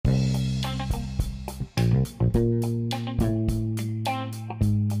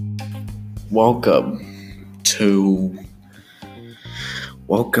Welcome to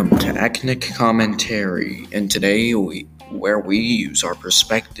Acnic Commentary, and today we use our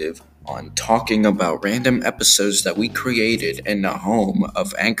perspective on talking about random episodes that we created in the home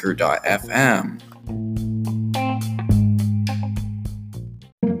of Anchor.fm.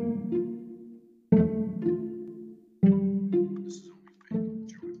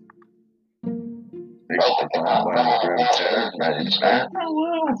 My name's Matt.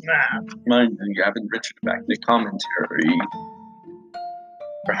 Hello, Matt. Mind you haven't Richard back in the commentary.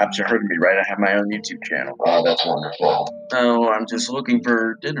 Perhaps you heard me right. I have my own YouTube channel. Oh, that's wonderful. Oh, I'm just looking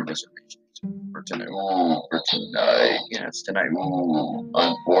for dinner reservations for tonight. Ooh, for tonight. Yeah, it's tonight. Ooh,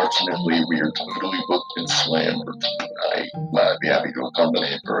 unfortunately, we are totally booked and slammed for tonight. But I'd be happy to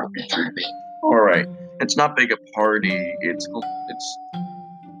accompany for a future evening. All right. It's not big a party. It's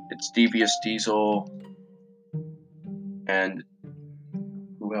Devious Diesel and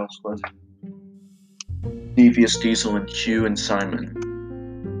who else was it? Devious Diesel and Q and Simon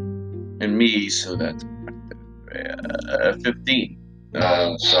and me. So that's 15.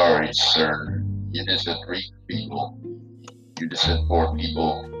 I'm sorry, sir. You just said 3 people. You just said 4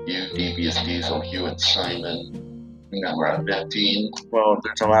 people. You, Devious Diesel, Hugh, and Simon. Now we're at 15. Well,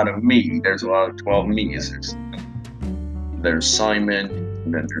 there's a lot of me. There's a lot of 12 me's. There's Simon,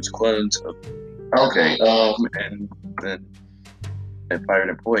 and then there's clones of Okay, and then a fired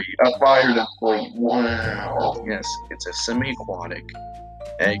employee. a fired employee. Wow. Yes, it's a semi-aquatic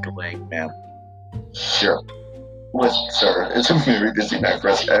egg-laying mammal. Sure. Listen, sir, it's a very busy night for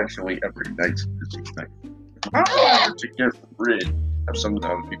us. Actually, every night's a busy night. I want to get rid of some of the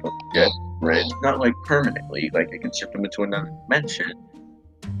other people. Get rid. Not like permanently, like I can shift them into another dimension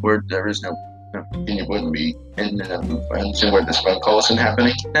where there is no. And you wouldn't be in dimension where this phone call isn't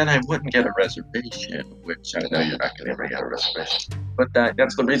happening. Then I wouldn't get a reservation, which I know you're not going to ever get a reservation. But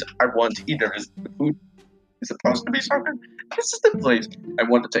that's the reason I want to eat there. Is the food is supposed to be something? This is the place I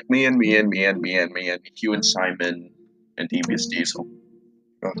want to take me and Hugh and Simon and Devious Diesel.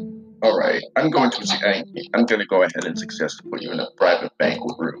 All right, I'm going to go ahead and suggest to put you in a private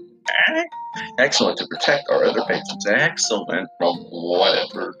banquet room. Excellent, to protect our other patrons. Excellent. From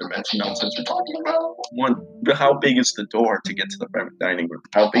whatever dimension nonsense you're talking about. How big is the door to get to the private dining room?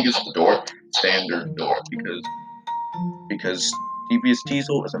 How big is the door? Standard door. Because Devious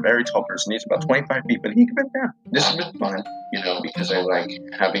Diesel is a very tall person. He's about 25 feet, but he can bend down. This has been fun, because I like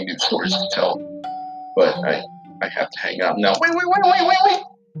having new stories to tell. But I have to hang out now. Wait.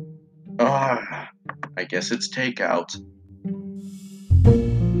 I guess it's takeout.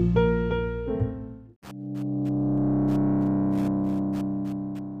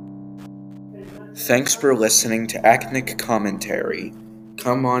 Thanks for listening to Acnic Commentary.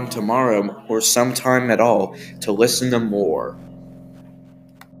 Come on tomorrow or sometime at all to listen to more.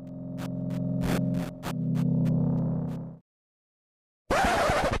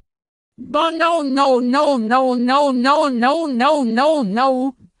 But no.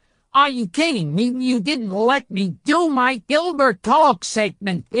 Are you kidding me? You didn't let me do my Gilbert Talk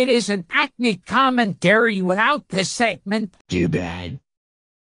segment. It is an Acnic Commentary without the segment. Too bad.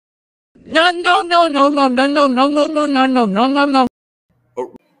 No.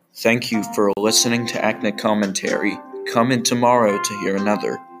 Thank you for listening to Acnic Commentary. Come in tomorrow to hear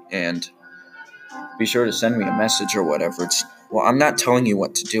another, and be sure to send me a message or whatever. I'm not telling you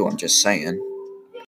what to do, I'm just saying.